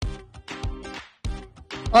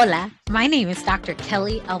Hola, my name is Dr.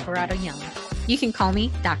 Kelly Alvarado Young. You can call me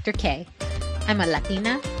Dr. K. I'm a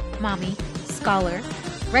Latina, mommy, scholar,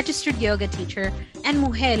 registered yoga teacher, and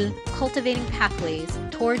mujer cultivating pathways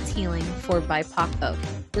towards healing for BIPOC folk.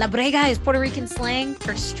 La brega is Puerto Rican slang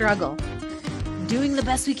for struggle. Doing the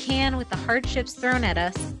best we can with the hardships thrown at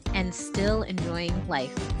us and still enjoying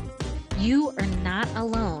life. You are not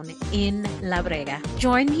alone in La Brega.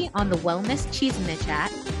 Join me on the Wellness Chisme Chat,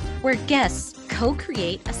 where guests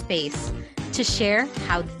co-create a space to share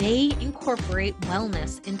how they incorporate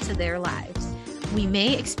wellness into their lives. We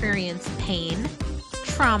may experience pain,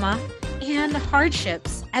 trauma, and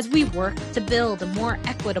hardships as we work to build a more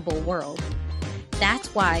equitable world.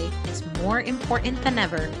 That's why it's more important than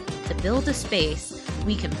ever to build a space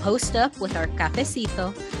we can post up with our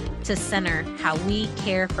cafecito to center how we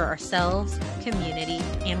care for ourselves, community,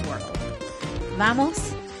 and world.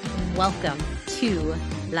 Vamos, welcome to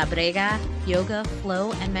La Brega Yoga,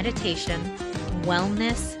 Flow, and Meditation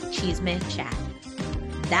Wellness Chisme Chat.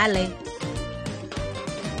 Dale.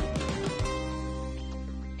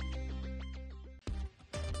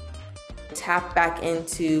 Tap back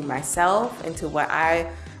into myself, into what I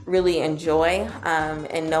really enjoy,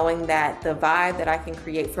 and knowing that the vibe that I can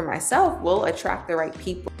create for myself will attract the right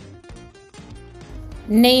people.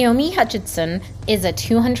 Naomi Hutchinson is a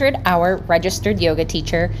 200-hour registered yoga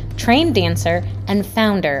teacher, trained dancer, and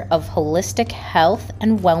founder of holistic health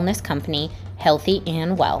and wellness company, Healthy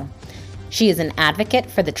and Well. She is an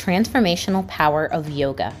advocate for the transformational power of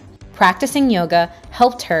yoga. Practicing yoga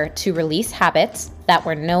helped her to release habits that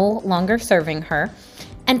were no longer serving her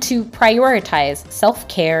and to prioritize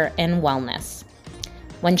self-care and wellness.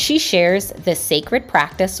 When she shares this sacred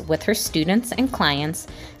practice with her students and clients,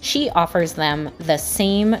 she offers them the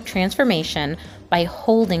same transformation by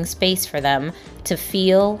holding space for them to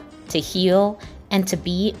feel, to heal, and to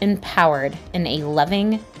be empowered in a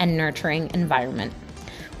loving and nurturing environment.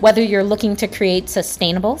 Whether you're looking to create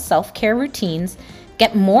sustainable self-care routines,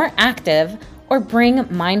 get more active, or bring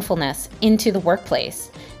mindfulness into the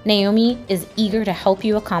workplace, Naomi is eager to help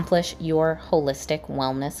you accomplish your holistic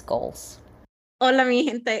wellness goals. Hola, mi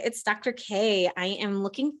gente. It's Dr. K. I am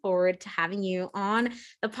looking forward to having you on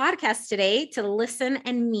the podcast today to listen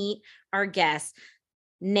and meet our guest,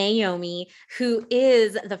 Naomi, who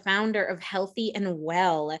is the founder of Healthy and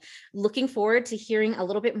Well. Looking forward to hearing a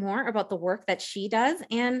little bit more about the work that she does.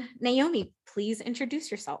 And Naomi, please introduce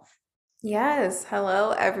yourself. Yes,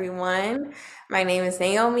 hello everyone. My name is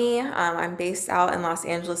Naomi. I'm based out in Los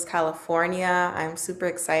Angeles, California. I'm super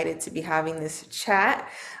excited to be having this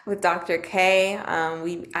chat with Dr. K.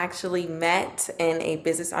 We actually met in a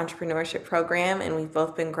business entrepreneurship program, and we've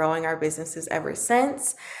both been growing our businesses ever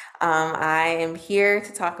since. I am here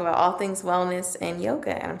to talk about all things wellness and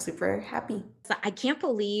yoga, and I'm super happy. So I can't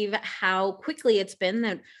believe how quickly it's been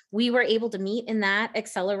that we were able to meet in that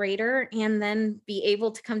accelerator and then be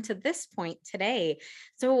able to come to this point today.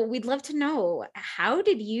 So we'd love to know, how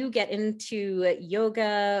did you get into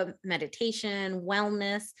yoga, meditation,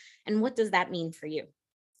 wellness, and what does that mean for you?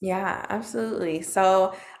 Yeah, absolutely.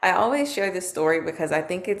 So I always share this story because I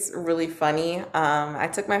think it's really funny. I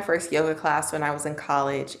took my first yoga class when I was in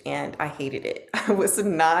college and I hated it. I was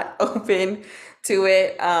not open to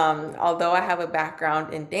it. Although I have a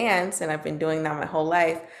background in dance and I've been doing that my whole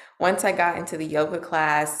life, once I got into the yoga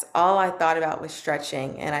class, all I thought about was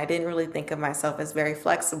stretching and I didn't really think of myself as very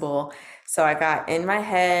flexible. So I got in my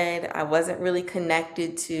head. I wasn't really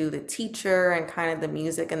connected to the teacher and kind of the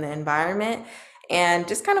music and the environment, and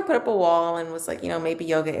just kind of put up a wall and was like, maybe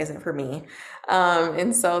yoga isn't for me.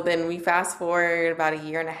 And so then we fast forward about a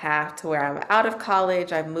year and a half to where I'm out of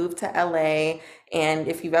college. I've moved to LA. And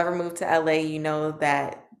if you've ever moved to LA, you know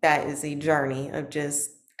that that is a journey of just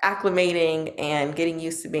acclimating and getting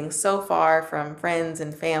used to being so far from friends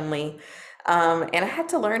and family. And I had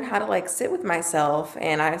to learn how to like sit with myself.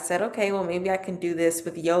 And I said, okay, well, maybe I can do this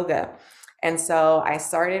with yoga. And so I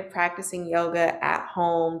started practicing yoga at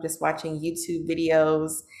home, just watching YouTube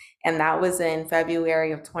videos. And that was in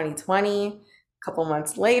February of 2020. A couple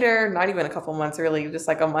months later, not even a couple months really, just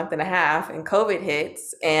like a month and a half, and COVID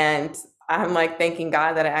hits. And I'm like thanking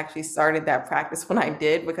God that I actually started that practice when I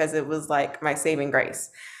did, because it was like my saving grace.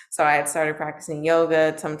 So I had started practicing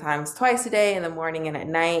yoga sometimes twice a day, in the morning and at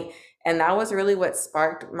night. And that was really what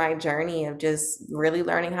sparked my journey of just really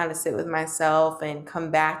learning how to sit with myself and come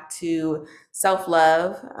back to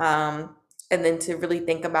self-love, and then to really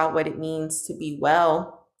think about what it means to be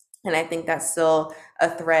well. And I think that's still a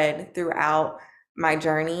thread throughout my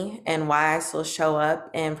journey and why I still show up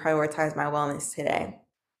and prioritize my wellness today.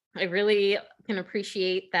 I really can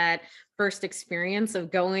appreciate that first experience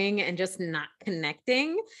of going and just not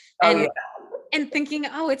connecting. Oh And yeah. and thinking,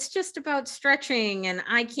 oh, it's just about stretching and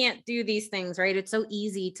I can't do these things, right? It's so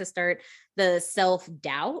easy to start the self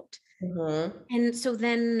doubt. Mhm. And so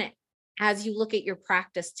then, as you look at your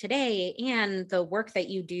practice today and the work that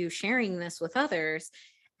you do sharing this with others,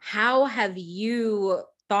 how have you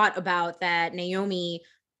thought about that Naomi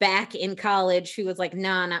back in college who was like,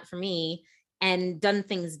 nah, not for me, and done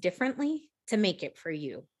things differently to make it for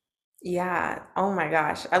you? Yeah. Oh my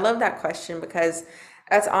gosh. I love that question because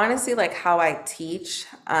that's honestly like how I teach.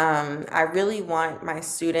 I really want my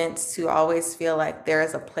students to always feel like there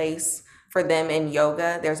is a place for them in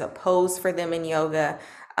yoga. There's a pose for them in yoga,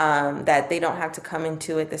 that they don't have to come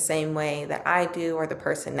into it the same way that I do or the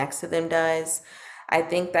person next to them does. I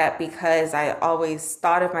think that because I always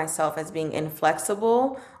thought of myself as being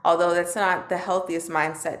inflexible, although that's not the healthiest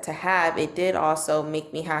mindset to have, it did also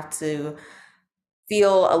make me have to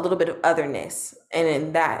feel a little bit of otherness, and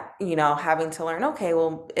in that, having to learn, okay,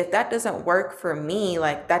 well, if that doesn't work for me,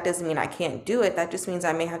 like that doesn't mean I can't do it, that just means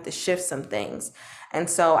I may have to shift some things. And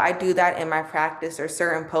so I do that in my practice. There's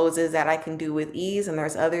certain poses that I can do with ease, and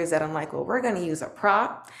there's others that I'm like, well, we're going to use a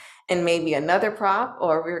prop and maybe another prop,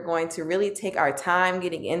 or we're going to really take our time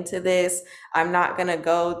getting into this. I'm not going to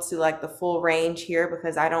go to like the full range here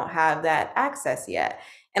because I don't have that access yet,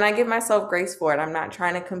 and I give myself grace for it. I'm not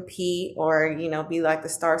trying to compete or, be like the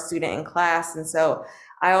star student in class. And so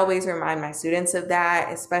I always remind my students of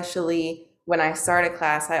that, especially when I start a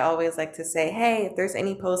class. I always like to say, hey, if there's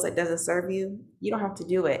any post that doesn't serve you, you don't have to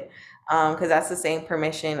do it. Because that's the same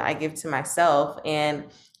permission I give to myself. And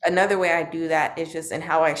another way I do that is just in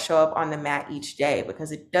how I show up on the mat each day,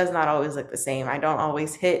 because it does not always look the same. I don't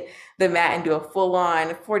always hit the mat and do a full on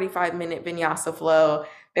 45-minute vinyasa flow.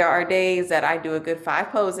 There are days that I do a good 5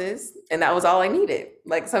 poses, and that was all I needed.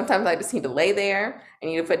 Like sometimes I just need to lay there. I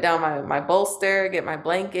need to put down my bolster, get my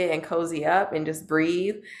blanket, and cozy up and just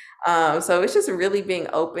breathe. So it's just really being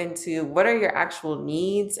open to what are your actual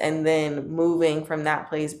needs, and then moving from that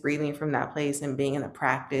place, breathing from that place, and being in the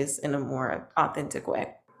practice in a more authentic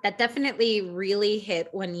way. That definitely really hit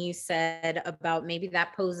when you said about maybe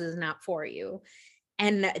that pose is not for you.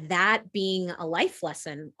 And that being a life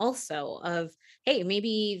lesson also of, hey,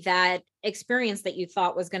 maybe that experience that you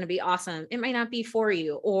thought was going to be awesome, it might not be for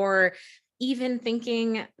you. Or even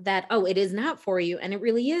thinking that, oh, it is not for you and it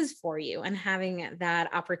really is for you, and having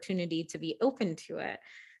that opportunity to be open to it.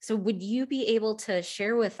 So, would you be able to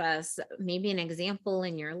share with us maybe an example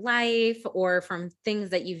in your life or from things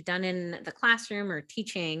that you've done in the classroom or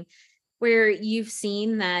teaching where you've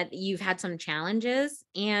seen that you've had some challenges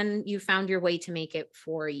and you found your way to make it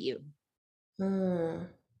for you? Hmm.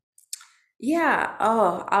 Yeah.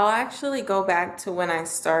 Oh, I'll actually go back to when I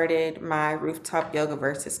started my rooftop yoga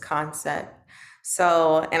versus concept.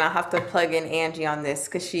 So, and I'll have to plug in Angie on this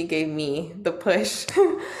because she gave me the push.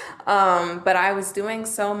 But I was doing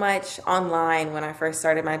so much online when I first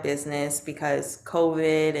started my business because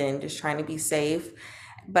COVID and just trying to be safe.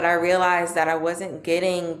 But I realized that I wasn't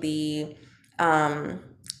getting um,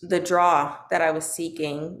 the draw that I was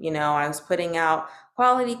seeking. I was putting out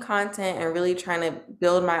quality content and really trying to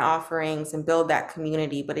build my offerings and build that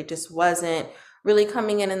community, but it just wasn't really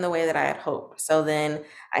coming in the way that I had hoped. So then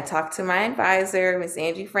I talked to my advisor, Miss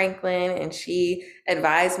Angie Franklin, and she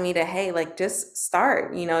advised me to, hey, like just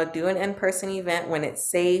start, do an in-person event when it's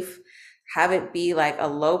safe, have it be like a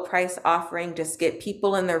low price offering, just get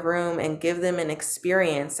people in the room and give them an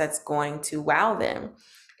experience that's going to wow them.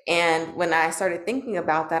 And when I started thinking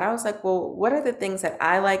about that, I was like, well, what are the things that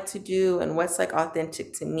I like to do and what's like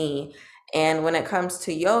authentic to me? And when it comes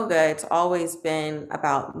to yoga, it's always been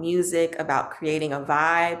about music, about creating a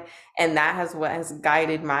vibe. And that has what has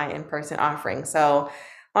guided my in-person offering. So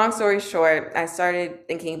long story short, I started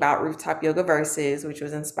thinking about rooftop yoga verses, which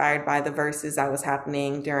was inspired by the verses that was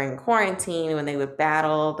happening during quarantine when they would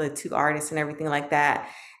battle the two artists and everything like that.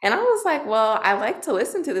 And I was like, well, I like to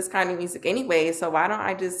listen to this kind of music anyway, so why don't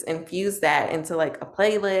I just infuse that into like a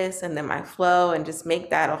playlist and then my flow and just make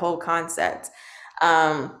that a whole concept.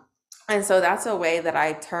 Um, and so that's a way that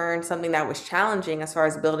I turned something that was challenging as far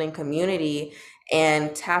as building community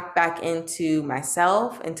and tap back into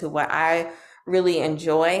myself, into what I really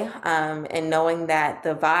enjoy, and knowing that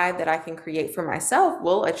the vibe that I can create for myself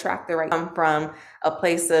will attract the right come from a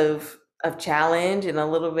place of challenge and a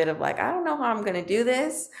little bit of like, I don't know how I'm going to do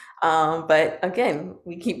this. But again,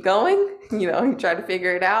 we keep going, you try to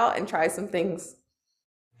figure it out and try some things.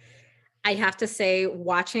 I have to say,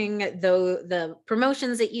 watching the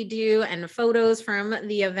promotions that you do and photos from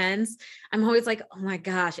the events, I'm always like, oh my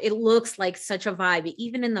gosh, it looks like such a vibe.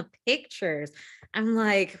 Even in the pictures, I'm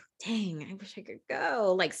like, dang, I wish I could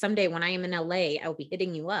go. Like someday when I am in LA, I'll be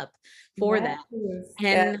hitting you up for Yes. that. Yes.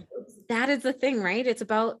 And that is the thing, right? It's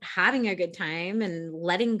about having a good time and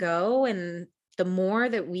letting go. And the more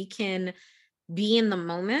that we can be in the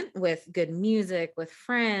moment with good music, with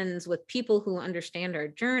friends, with people who understand our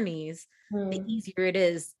journeys, the Mm. easier it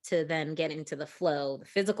is to then get into the flow, the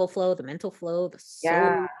physical flow, the mental flow, the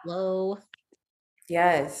Yeah. soul flow.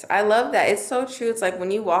 Yes, I love that. It's so true. It's like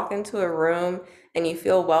when you walk into a room and you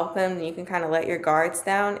feel welcome and you can kind of let your guards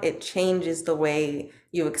down, it changes the way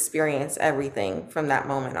you experience everything from that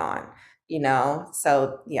moment on, you know?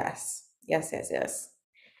 So, yes, yes, yes, yes.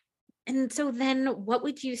 And so then what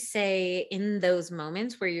would you say in those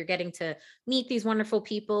moments where you're getting to meet these wonderful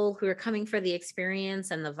people who are coming for the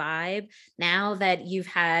experience and the vibe, now that you've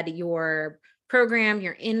had your program,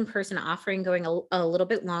 your in-person offering going a little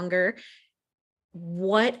bit longer,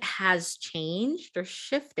 what has changed or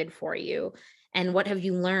shifted for you? And what have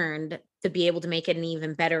you learned to be able to make it an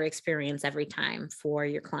even better experience every time for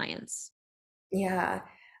your clients? Yeah.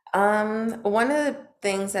 One of the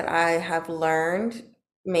things that I have learned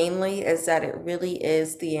mainly is that it really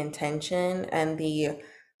is the intention and the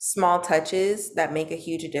small touches that make a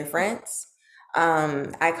huge difference.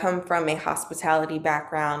 I come from a hospitality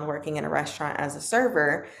background, working in a restaurant as a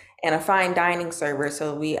server and a fine dining server.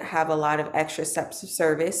 So we have a lot of extra steps of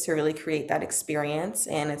service to really create that experience.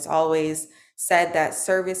 And it's always said that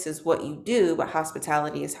service is what you do, but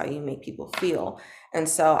hospitality is how you make people feel. And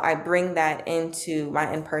so I bring that into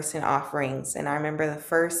my in-person offerings. And I remember the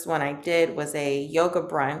first one I did was a yoga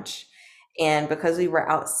brunch. And because we were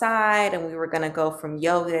outside and we were going to go from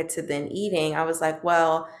yoga to then eating, I was like,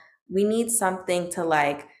 well, we need something to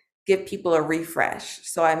like give people a refresh.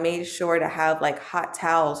 So I made sure to have like hot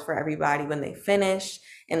towels for everybody when they finish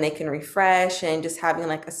and they can refresh, and just having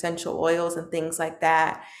like essential oils and things like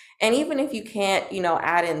that. And even if you can't,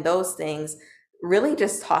 add in those things, really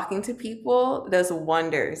just talking to people does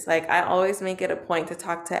wonders. Like I always make it a point to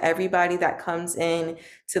talk to everybody that comes in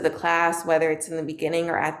to the class, whether it's in the beginning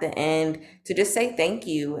or at the end, to just say thank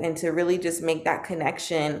you and to really just make that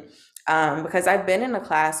connection. Because I've been in a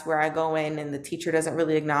class where I go in and the teacher doesn't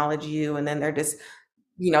really acknowledge you, and then they're just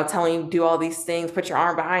telling you do all these things, put your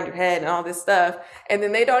arm behind your head and all this stuff. And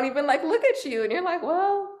then they don't even like look at you. And you're like,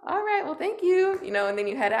 well, all right, well, thank you, and then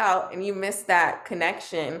you head out and you miss that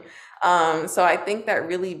connection. So I think that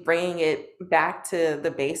really bringing it back to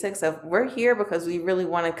the basics of we're here because we really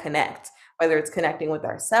want to connect, whether it's connecting with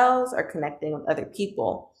ourselves or connecting with other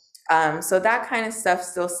people. So that kind of stuff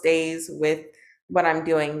still stays with what I'm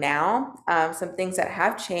doing now. Some things that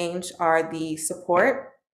have changed are the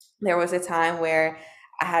support. There was a time where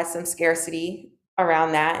I had some scarcity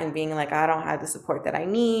around that and being like, I don't have the support that I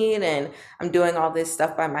need. And I'm doing all this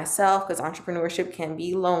stuff by myself because entrepreneurship can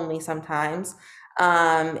be lonely sometimes.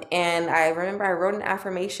 And I remember I wrote an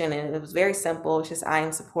affirmation and it was very simple. It's just, I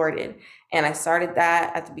am supported. And I started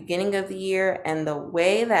that at the beginning of the year. And the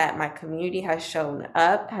way that my community has shown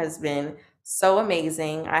up has been so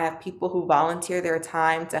amazing. I have people who volunteer their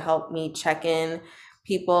time to help me check in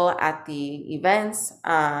people at the events.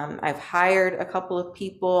 I've hired a couple of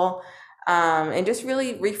people, and just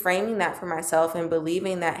really reframing that for myself and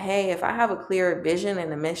believing that, hey, if I have a clear vision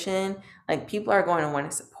and a mission, like people are going to want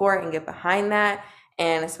to support and get behind that.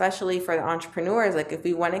 And especially for the entrepreneurs, like if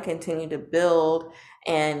we want to continue to build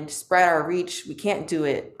and spread our reach, we can't do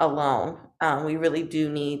it alone. We really do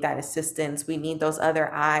need that assistance. We need those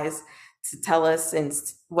other eyes to tell us and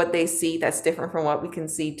what they see that's different from what we can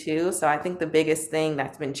see too. So I think the biggest thing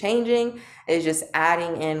that's been changing is just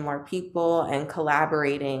adding in more people and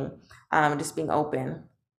collaborating, just being open.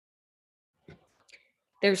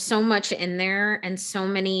 There's so much in there and so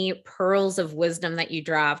many pearls of wisdom that you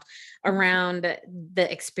dropped around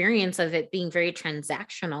the experience of it being very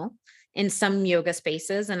transactional in some yoga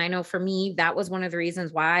spaces. And I know for me, that was one of the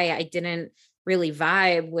reasons why I didn't really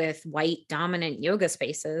vibe with white dominant yoga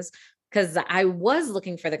spaces, because I was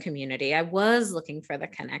looking for the community. I was looking for the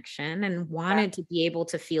connection and wanted to be able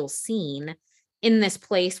to feel seen in this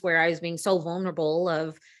place where I was being so vulnerable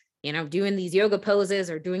of doing these yoga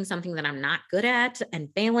poses or doing something that I'm not good at and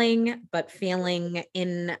failing, but failing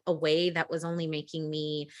in a way that was only making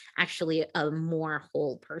me actually a more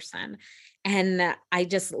whole person. And I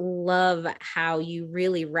just love how you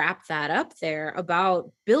really wrap that up there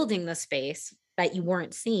about building the space that you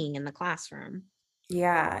weren't seeing in the classroom.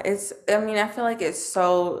 Yeah, I mean, I feel like it's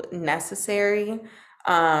so necessary.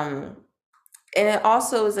 Um, and it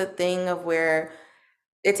also is a thing of where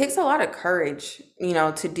it takes a lot of courage,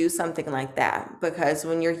 to do something like that, because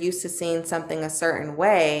when you're used to seeing something a certain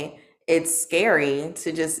way, it's scary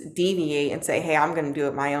to just deviate and say, hey, I'm going to do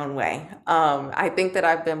it my own way. I think that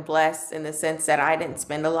I've been blessed in the sense that I didn't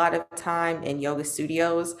spend a lot of time in yoga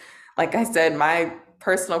studios. Like I said, my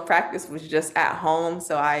personal practice was just at home,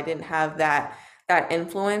 so I didn't have that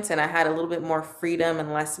influence, and I had a little bit more freedom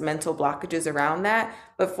and less mental blockages around that.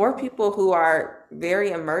 But for people who are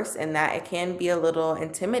very immersed in that, it can be a little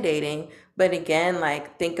intimidating. But again,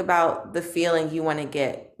 like think about the feeling you want to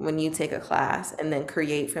get when you take a class and then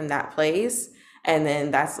create from that place. And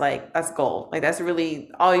then that's gold. Like that's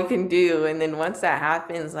really all you can do. And then once that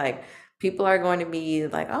happens, like people are going to be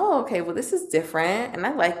like, oh, okay, well, this is different and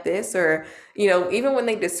I like this. Or, even when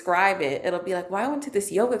they describe it, it'll be like, well, I went to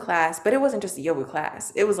this yoga class, but it wasn't just a yoga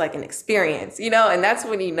class. It was like an experience, and that's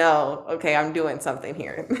when you know, okay, I'm doing something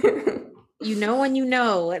here. You know when you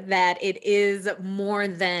know that it is more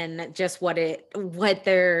than just what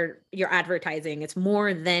you're advertising. It's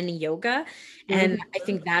more than yoga. And I Mhm.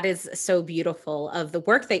 think that is so beautiful of the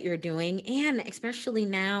work that you're doing, and especially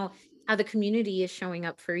now how the community is showing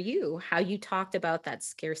up for you, how you talked about that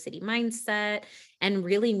scarcity mindset and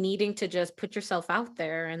really needing to just put yourself out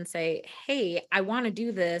there and say, hey, I want to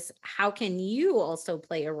do this. How can you also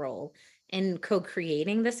play a role in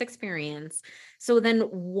co-creating this experience? So then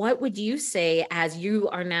what would you say, as you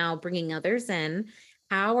are now bringing others in,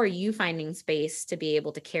 how are you finding space to be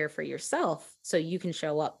able to care for yourself so you can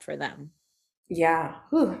show up for them? Yeah,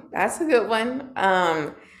 whew, that's a good one.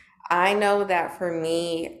 I know that for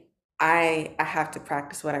me, I have to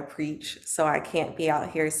practice what I preach, so I can't be out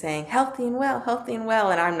here saying healthy and well,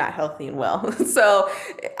 and I'm not healthy and well. So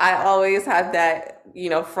I always have that,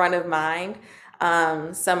 front of mind.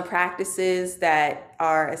 Some practices that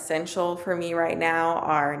are essential for me right now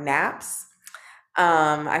are naps.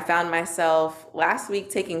 I found myself last week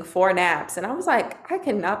taking 4 naps, and I was like, I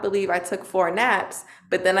cannot believe I took 4 naps.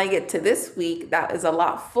 But then I get to this week, that is a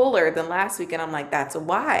lot fuller than last week, and I'm like, that's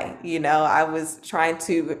why. I was trying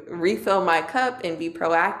to refill my cup and be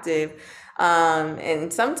proactive.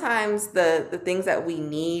 And sometimes the things that we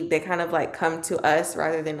need, they kind of like come to us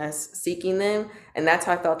rather than us seeking them. And that's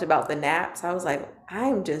how I felt about the naps. I was like,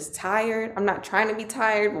 I'm just tired. I'm not trying to be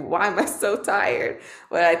tired. Why am I so tired?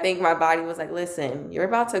 But I think my body was like, listen, you're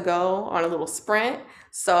about to go on a little sprint.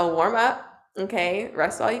 So warm up. Okay.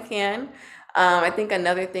 Rest all you can. I think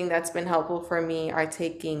another thing that's been helpful for me are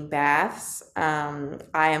taking baths. I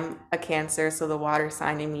am a Cancer, so the water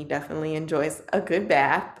sign in me definitely enjoys a good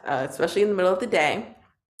bath, especially in the middle of the day.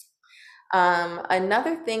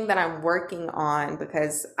 Another thing that I'm working on,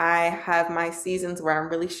 because I have my seasons where I'm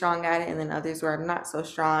really strong at it and then others where I'm not so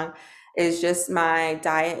strong, is just my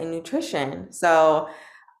diet and nutrition. So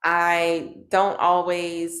I don't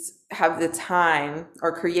always have the time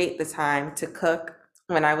or create the time to cook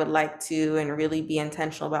when I would like to and really be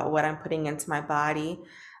intentional about what I'm putting into my body.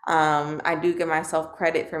 I do give myself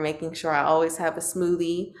credit for making sure I always have a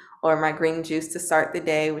smoothie or my green juice to start the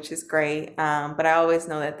day, which is great. But I always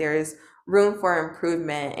know that there is room for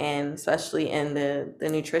improvement, and especially in the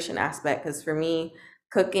nutrition aspect, because for me,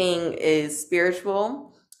 cooking is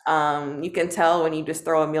spiritual. You can tell when you just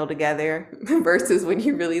throw a meal together versus when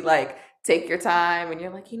you really like take your time and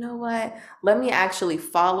you're like, you know what? Let me actually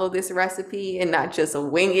follow this recipe and not just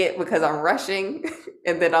wing it because I'm rushing.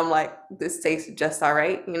 And then I'm like, this tastes just all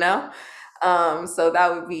right? So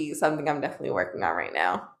that would be something I'm definitely working on right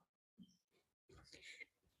now.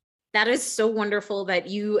 That is so wonderful that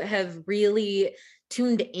you have really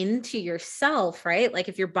tuned into yourself, right? Like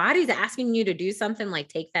if your body's asking you to do something like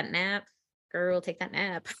take that nap, girl, take that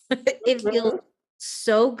nap. It feels Mhm.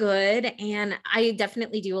 so good. And I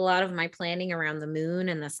definitely do a lot of my planning around the moon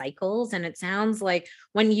and the cycles. And it sounds like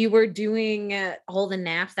when you were doing all the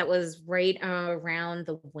naps, that was right around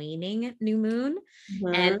the waning new moon.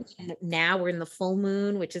 And Mhm. now we're in the full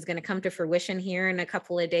moon, which is going to come to fruition here in a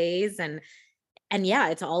couple of days. And yeah,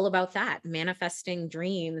 it's all about that manifesting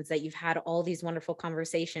dreams, that you've had all these wonderful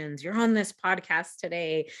conversations. You're on this podcast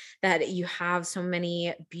today, that you have so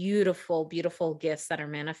many beautiful, beautiful gifts that are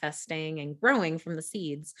manifesting and growing from the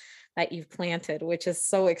seeds that you've planted, which is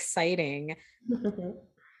so exciting.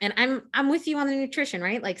 And I'm with you on the nutrition,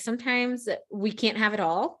 right? Like sometimes we can't have it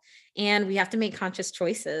all and we have to make conscious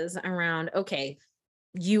choices around, okay,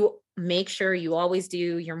 you make sure you always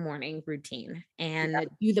do your morning routine and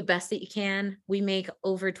do the best that you can. We make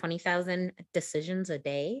over 20,000 decisions a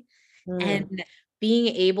day. Mm. And being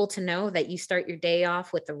able to know that you start your day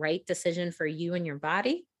off with the right decision for you and your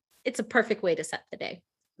body, it's a perfect way to set the day.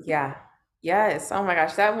 Yeah. Yes. Oh my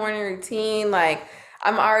gosh, that morning routine, like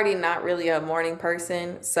I'm already not really a morning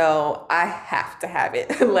person, so I have to have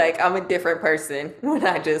it. Like I'm a different person when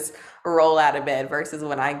I just roll out of bed versus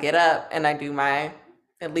when I get up and I do my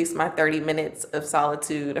at least my 30 minutes of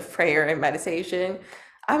solitude, of prayer and meditation.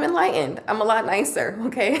 I'm enlightened. I'm a lot nicer,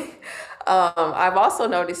 okay? I've also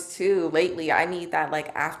noticed too lately I need that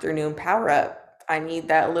like afternoon power up. I need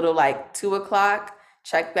that little like 2 o'clock,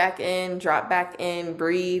 check back in, drop back in,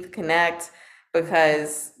 breathe, connect,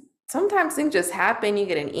 because sometimes things just happen. You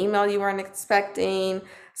get an email you weren't expecting,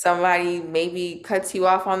 somebody maybe cuts you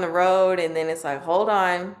off on the road, and then it's like, hold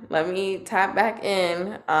on, let me tap back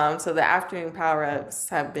in. So the afternoon power ups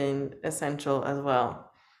have been essential as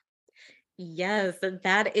well. Yes,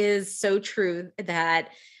 that is so true that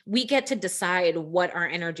we get to decide what our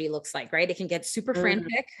energy looks like, right? It can get super Mhm.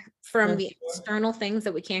 frantic from the external things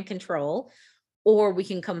that we can't control, or we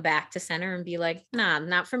can come back to center and be like, nah,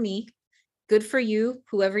 not for me. Good for you,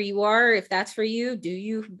 whoever you are. If that's for you, do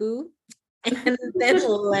you, boo? And then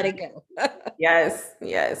let it go. Yes,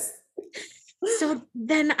 yes. So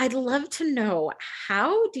then I'd love to know,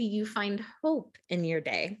 how do you find hope in your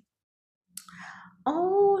day?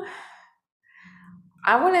 Oh,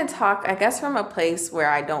 I want to talk, I guess, from a place where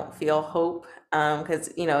I don't feel hope,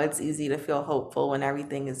 because it's easy to feel hopeful when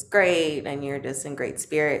everything is great and you're just in great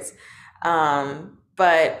spirits.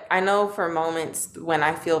 But I know for moments when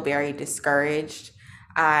I feel very discouraged,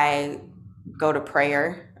 I go to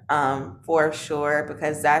prayer, for sure,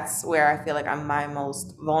 because that's where I feel like I'm my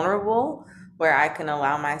most vulnerable, where I can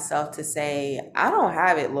allow myself to say, I don't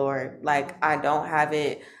have it, Lord. Like, I don't have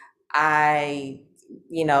it. I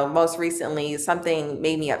most recently something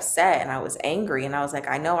made me upset and I was angry and I was like,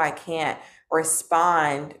 I know I can't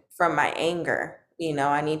respond from my anger.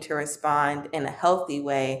 I need to respond in a healthy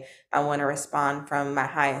way. I want to respond from my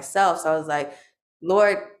highest self. So I was like,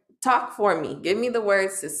 Lord, talk for me. Give me the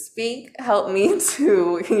words to speak. Help me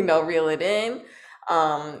to, reel it in.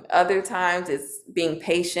 Other times it's being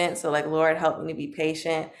patient. So like, Lord, help me to be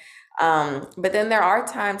patient. But then there are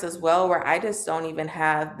times as well where I just don't even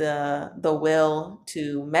have the will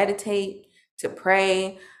to meditate, to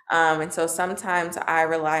pray. And so sometimes I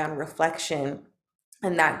rely on reflection,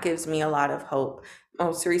 and that gives me a lot of hope.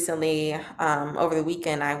 Most recently, over the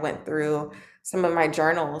weekend, I went through some of my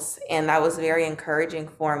journals, and that was very encouraging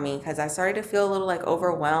for me because I started to feel a little like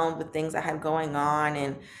overwhelmed with things I had going on.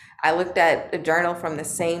 And I looked at a journal from the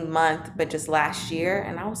same month, but just last year,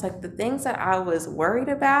 and I was like, the things that I was worried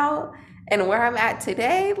about and where I'm at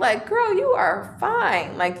today, like, girl, you are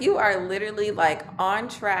fine. Like, you are literally like on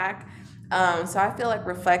track. So I feel like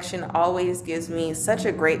reflection always gives me such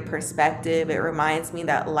a great perspective. It reminds me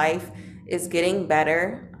that life is getting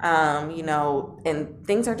better, and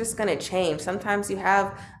things are just going to change. Sometimes you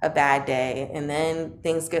have a bad day and then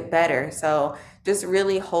things get better. So just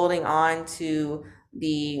really holding on to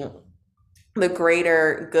the the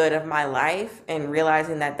greater good of my life and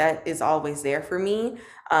realizing that that is always there for me,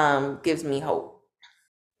 gives me hope.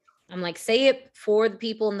 I'm like, say it for the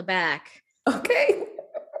people in the back. Okay.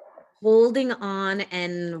 Holding on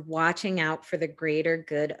and watching out for the greater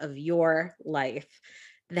good of your life.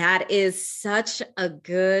 That is such a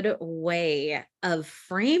good way of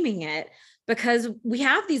framing it, because we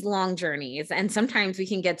have these long journeys and sometimes we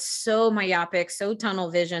can get so myopic, so tunnel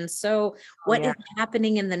vision. So, Oh, what yeah. is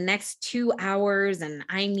happening in the next 2 hours? And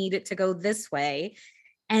I need it to go this way,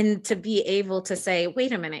 and to be able to say,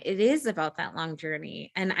 wait a minute, it is about that long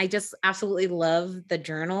journey. And I just absolutely love the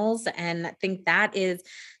journals, and I think that is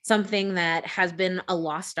something that has been a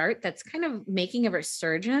lost art that's kind of making a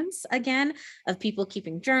resurgence again, of people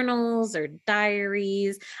keeping journals or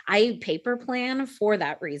diaries. I paper plan for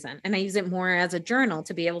that reason, and I use it more as a journal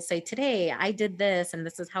to be able to say, today I did this and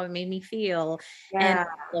this is how it made me feel, and Yeah.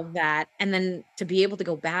 all of that, and then to be able to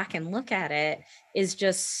go back and look at it is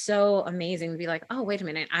just so amazing to be like, oh, wait a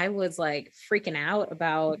minute. I was like freaking out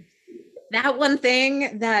about that one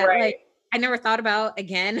thing that like Right. I never thought about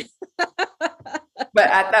again. But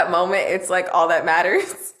at that moment, it's like all that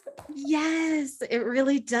matters. Yes, it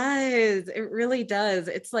really does. It really does.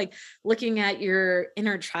 It's like looking at your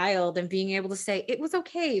inner child and being able to say it was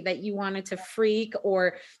okay that you wanted to freak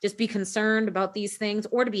or just be concerned about these things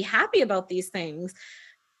or to be happy about these things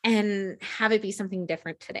and have it be something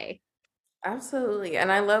different today. Absolutely. And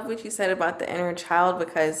I love what you said about the inner child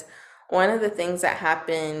because one of the things that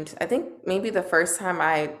happened, I think maybe the first time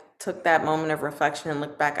I took that moment of reflection and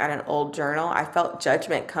looked back at an old journal, I felt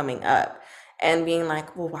judgment coming up and being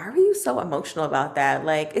like, well, why were you so emotional about that?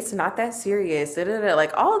 Like, it's not that serious. Da, da, da.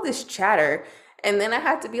 Like, all of this chatter. And then I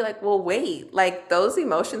had to be like, well, wait, like, those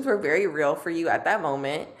emotions were very real for you at that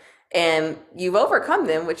moment. And you've overcome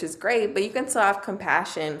them, which is great, but you can still have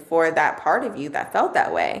compassion for that part of you that felt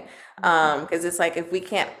that way. Because it's like if we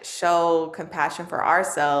can't show compassion for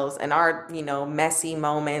ourselves and our, messy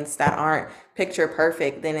moments that aren't picture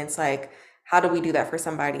perfect, then it's like, how do we do that for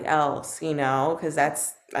somebody else? Because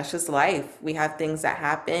that's that's just life. We have things that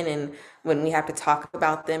happen, and when we have to talk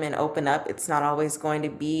about them and open up, it's not always going to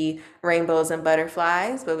be rainbows and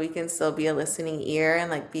butterflies, but we can still be a listening ear and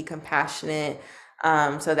like be compassionate.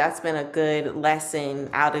 So that's been a good lesson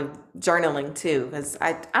out of journaling too, because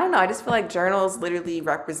I don't know, I just feel like journals literally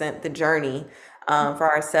represent the journey for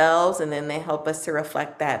ourselves, and then they help us to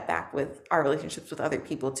reflect that back with our relationships with other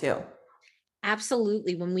people too.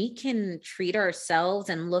 Absolutely. When we can treat ourselves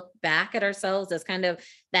and look back at ourselves as kind of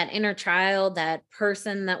that inner child, that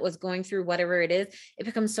person that was going through whatever it is, it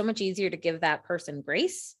becomes so much easier to give that person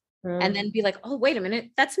grace and then Mm, be like, oh, wait a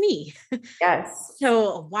minute, that's me. yes.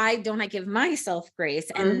 So why don't I give myself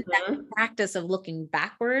grace? And that Hmm. practice of looking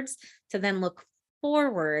backwards to then look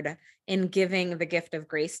forward in giving the gift of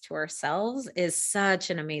grace to ourselves is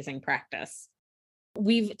such an amazing practice.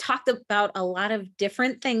 We've talked about a lot of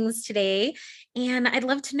different things today, and I'd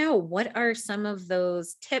love to know what are some of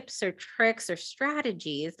those tips or tricks or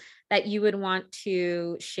strategies that you would want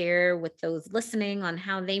to share with those listening on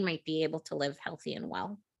how they might be able to live healthy and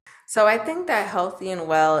well? So I think that healthy and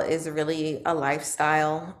well is really a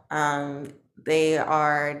lifestyle. They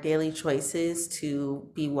are daily choices to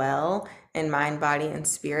be well in mind, body, and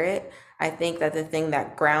spirit. I think that the thing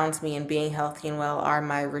that grounds me in being healthy and well are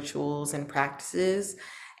my rituals and practices.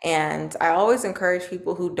 And I always encourage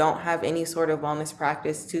people who don't have any sort of wellness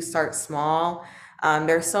practice to start small.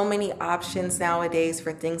 There's so many options nowadays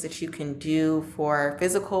for things that you can do for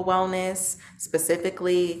physical wellness.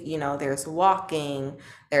 Specifically, there's walking,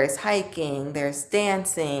 there's hiking, there's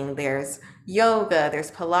dancing, there's yoga,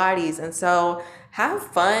 there's Pilates. And so have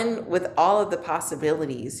fun with all of the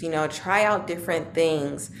possibilities, try out different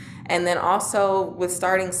things. And then also with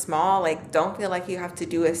starting small, like don't feel like you have to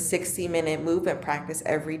do a 60-minute movement practice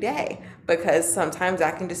every day, because sometimes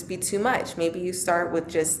that can just be too much. Maybe you start with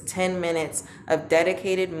just 10 minutes of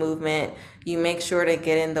dedicated movement. You make sure to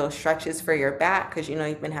get in those stretches for your back because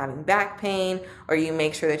you've been having back pain, or you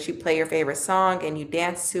make sure that you play your favorite song and you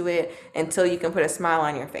dance to it until you can put a smile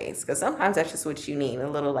on your face, because sometimes that's just what you need, a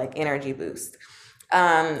little like energy boost.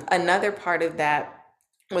 Another part of that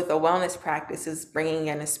with a wellness practice is bringing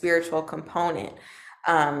in a spiritual component,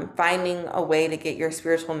 finding a way to get your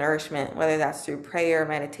spiritual nourishment, whether that's through prayer,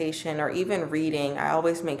 meditation, or even reading. I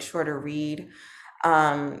always make sure to read.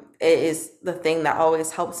 It is the thing that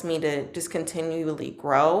always helps me to just continually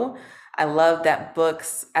grow. I love that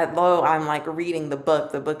books, although I'm like reading the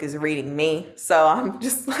book is reading me. So I'm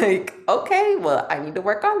just like, okay, well, I need to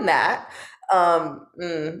work on that.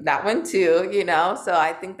 That one too, So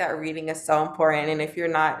I think that reading is so important. And if you're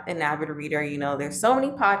not an avid reader, there's so many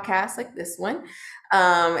podcasts like this one.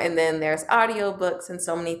 And then there's audiobooks and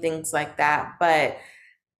so many things like that. But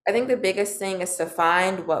I think the biggest thing is to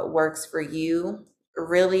find what works for you,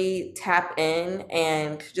 really tap in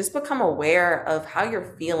and just become aware of how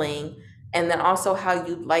you're feeling and then also how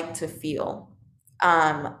you'd like to feel.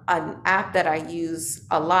 An app that I use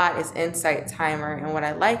a lot is Insight Timer. And what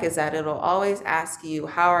I like is that it'll always ask you,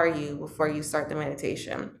 how are you before you start the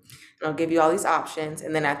meditation? It'll give you all these options.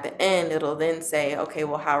 And then at the end, it'll then say, okay,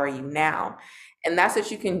 well, how are you now? And that's what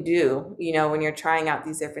you can do, when you're trying out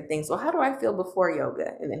these different things. Well, how do I feel before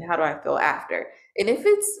yoga? And then how do I feel after? And if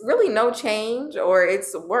it's really no change or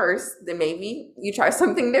it's worse, then maybe you try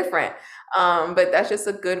something different. But that's just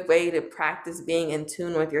a good way to practice being in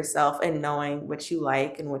tune with yourself and knowing what you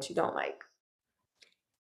like and what you don't like.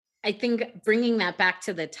 I think bringing that back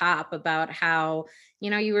to the top about how,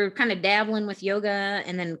 you were kind of dabbling with yoga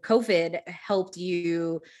and then COVID helped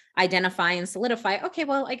you identify and solidify, okay,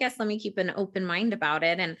 well, I guess let me keep an open mind about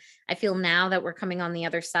it. And I feel now that we're coming on the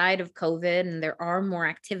other side of COVID and there are more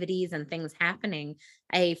activities and things happening,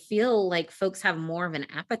 I feel like folks have more of an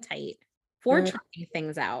appetite for Mm, trying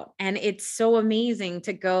things out. And it's so amazing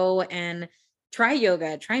to go and try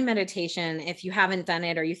yoga, try meditation if you haven't done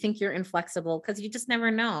it or you think you're inflexible, because you just never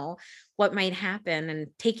know what might happen. And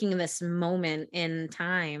taking this moment in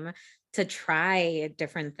time to try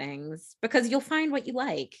different things because you'll find what you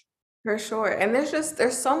like. for sure. And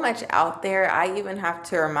there's so much out there. I even have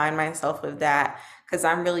to remind myself of that because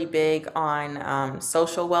I'm really big on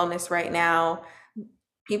social wellness right now.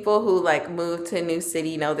 People who like move to a new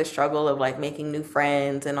city know the struggle of like making new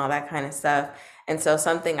friends and all that kind of stuff. And so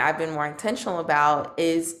something I've been more intentional about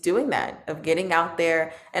is doing that, of getting out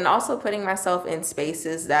there and also putting myself in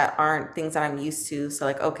spaces that aren't things that I'm used to. So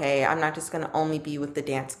like, okay, I'm not just going to only be with the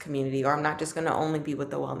dance community, or I'm not just going to only be with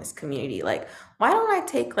the wellness community. Like, why don't I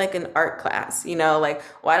take like an art class? Like,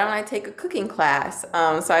 why don't I take a cooking class?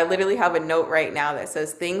 So I literally have a note right now that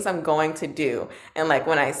says things I'm going to do. And like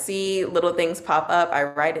when I see little things pop up, I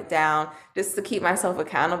write it down just to keep myself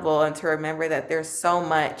accountable and to remember that there's so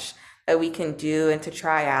much that we can do and to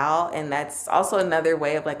try out. And that's also another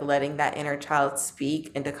way of like letting that inner child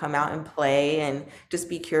speak and to come out and play and just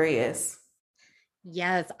be curious.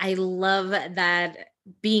 Yes, I love that,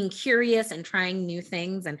 being curious and trying new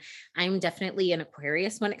things. And I'm definitely an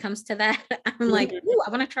Aquarius when it comes to that. I'm like, Mhm. ooh, I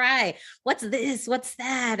want to try what's this, what's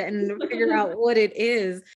that, and figure out what it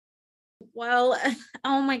is. Well,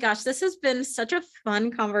 oh my gosh, this has been such a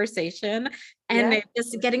fun conversation, Yeah. and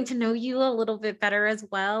just getting to know you a little bit better as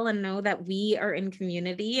well, and know that we are in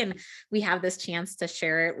community and we have this chance to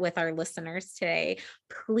share it with our listeners today.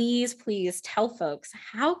 Please, please tell folks,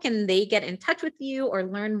 how can they get in touch with you or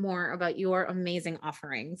learn more about your amazing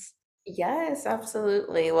offerings? Yes,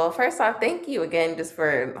 absolutely. Well, first off, thank you again just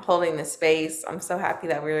for holding the space. I'm so happy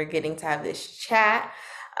that we're getting to have this chat.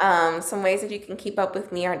 Some ways that you can keep up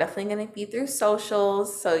with me are definitely going to be through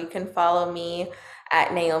socials. So you can follow me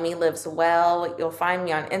at Naomi Lives Well. You'll find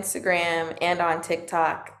me on Instagram and on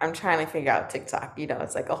TikTok. I'm trying to figure out TikTok.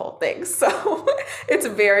 It's like a whole thing. So it's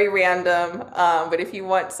very random. But if you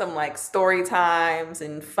want some like story times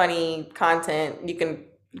and funny content, you can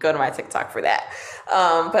go to my TikTok for that.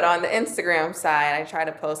 But on the Instagram side, I try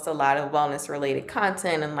to post a lot of wellness related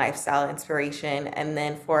content and lifestyle inspiration. And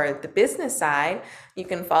then for the business side, you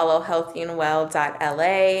can follow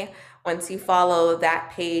healthyandwell.la. Once you follow that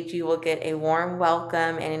page, you will get a warm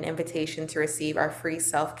welcome and an invitation to receive our free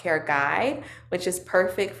self-care guide, which is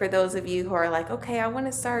perfect for those of you who are like, okay, I want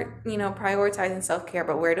to start, prioritizing self-care,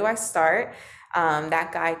 but where do I start?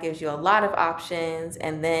 That guide gives you a lot of options.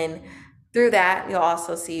 And then through that, you'll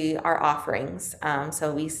also see our offerings.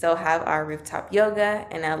 So we still have our rooftop yoga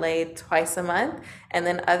in LA twice a month, and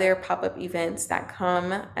then other pop-up events that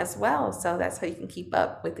come as well. So that's how you can keep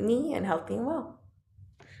up with me and Healthy and Well.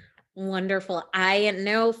 Wonderful. I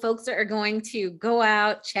know folks are going to go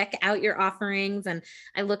out, check out your offerings, and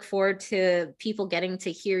I look forward to people getting to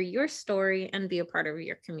hear your story and be a part of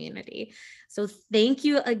your community. So thank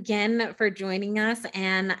you again for joining us.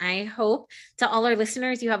 And I hope, to all our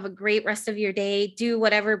listeners, you have a great rest of your day. Do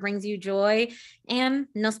whatever brings you joy, and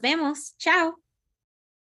nos vemos. Ciao.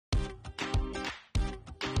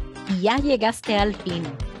 Ya llegaste al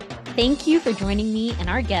fin. Thank you for joining me and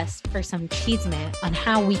our guests for some chisme on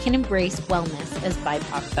how we can embrace wellness as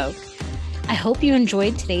BIPOC folk. I hope you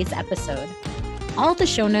enjoyed today's episode. All the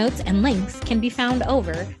show notes and links can be found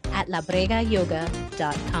over at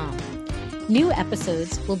labregayoga.com. New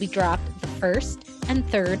episodes will be dropped the first and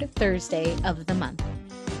third Thursday of the month.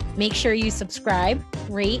 Make sure you subscribe,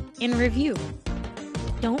 rate, and review.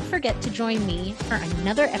 Don't forget to join me for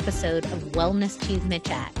another episode of Wellness Chisme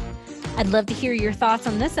Chat. I'd love to hear your thoughts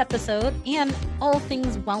on this episode and all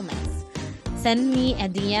things wellness. Send me a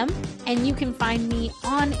DM, and you can find me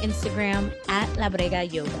on Instagram at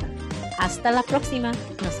labregayoga. Hasta la próxima.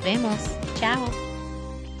 Nos vemos. Ciao.